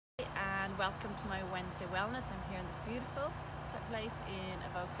welcome to my Wednesday Wellness. I'm here in this beautiful place in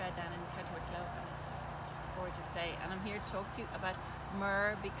Avoca down in County Wicklow, and it's just a gorgeous day. And I'm here to talk to you about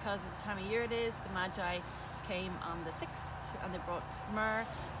myrrh because it's the time of year it is. The Magi came on the 6th and they brought myrrh.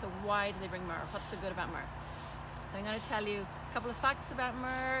 So why do they bring myrrh? What's so good about myrrh? So I'm going to tell you a couple of facts about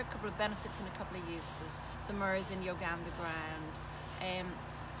myrrh, a couple of benefits and a couple of uses. So myrrh is in Uganda ground.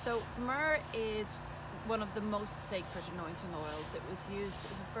 So myrrh is one of the most sacred anointing oils. It was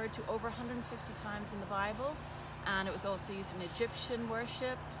referred to over 150 times in the Bible, and it was also used in Egyptian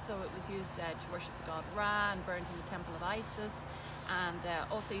worship. So it was used to worship the god Ra and burned in the temple of Isis, and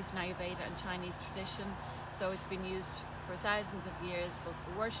also used in Ayurveda and Chinese tradition. So it's been used for thousands of years, both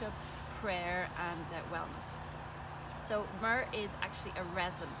for worship, prayer and wellness. So myrrh is actually a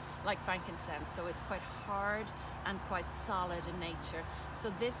resin, like frankincense, so it's quite hard and quite solid in nature.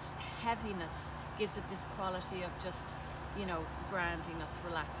 So this heaviness gives it this quality of just, you know, grounding us,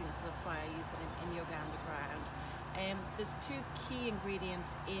 relaxing us. So that's why I use it in Uganda ground. There's two key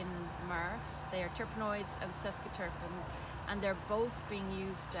ingredients in myrrh. They are terpenoids and sesquiterpenes, and they're both being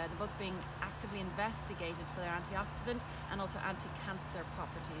used, they're both being actively investigated for their antioxidant and also anti-cancer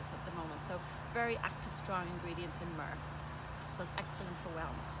properties at the moment. So very active, strong ingredients in myrrh. So it's excellent for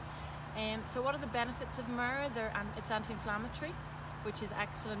wellness. So what are the benefits of myrrh? It's anti-inflammatory, which is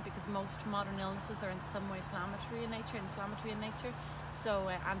excellent because most modern illnesses are in some way inflammatory in nature. So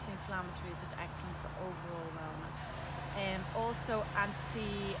anti-inflammatory is just excellent for overall wellness. Also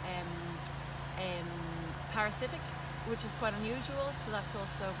parasitic, which is quite unusual, so that's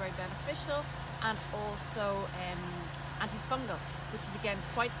also very beneficial, and also antifungal, which is again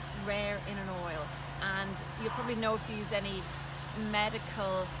quite rare in an oil. And you'll probably know if you use any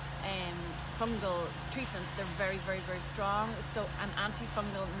medical fungal treatments, they're very, very, very strong. So an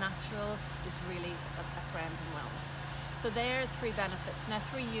antifungal natural is really a friend in wellness. So there are three benefits. Now,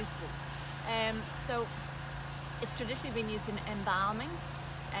 three uses. So it's traditionally been used in embalming,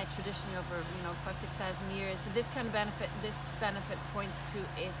 traditionally over 5,000–6,000 years. So this benefit points to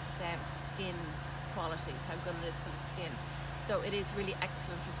its skin qualities, how good it is for the skin. So it is really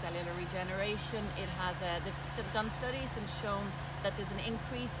excellent for cellular regeneration. It has they've done studies and shown that there's an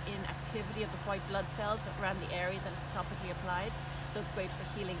increase in activity of the white blood cells around the area that it's topically applied. So it's great for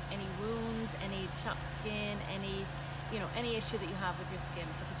healing any wounds, any chapped skin, any issue that you have with your skin.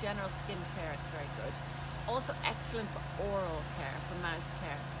 So for general skin care, it's very good. Also excellent for oral care, for mouth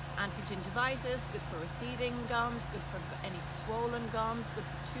care. Anti-gingivitis, good for receding gums, good for any swollen gums, good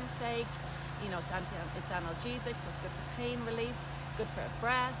for toothache. It's analgesic, so it's good for pain relief, good for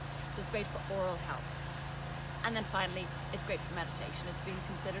breath, so it's great for oral health. And then finally, it's great for meditation. It's been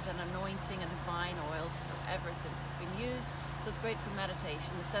considered an anointing, a divine oil forever since it's been used, so it's great for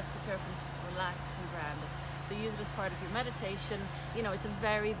meditation. The sesquiterpenes just relax and ground us. So use it as part of your meditation. It's a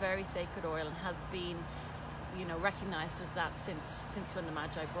very, very sacred oil and has been recognized as that since when the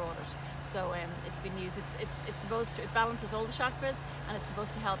Magi brought it. So it's been used. It balances all the chakras, and it's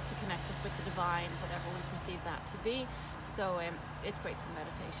supposed to help to connect us with the divine, whatever we perceive that to be. So it's great for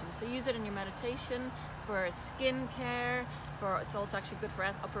meditation. So use it in your meditation, for skin care, it's also actually good for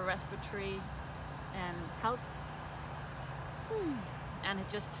upper respiratory health, and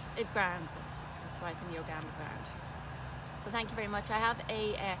it grounds us. That's why it's in Uganda ground. So thank you very much. I have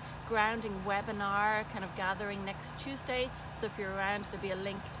a grounding webinar kind of gathering next Tuesday. So if you're around, there'll be a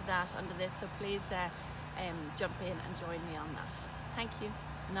link to that under this. So please jump in and join me on that. Thank you.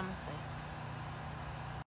 Namaste.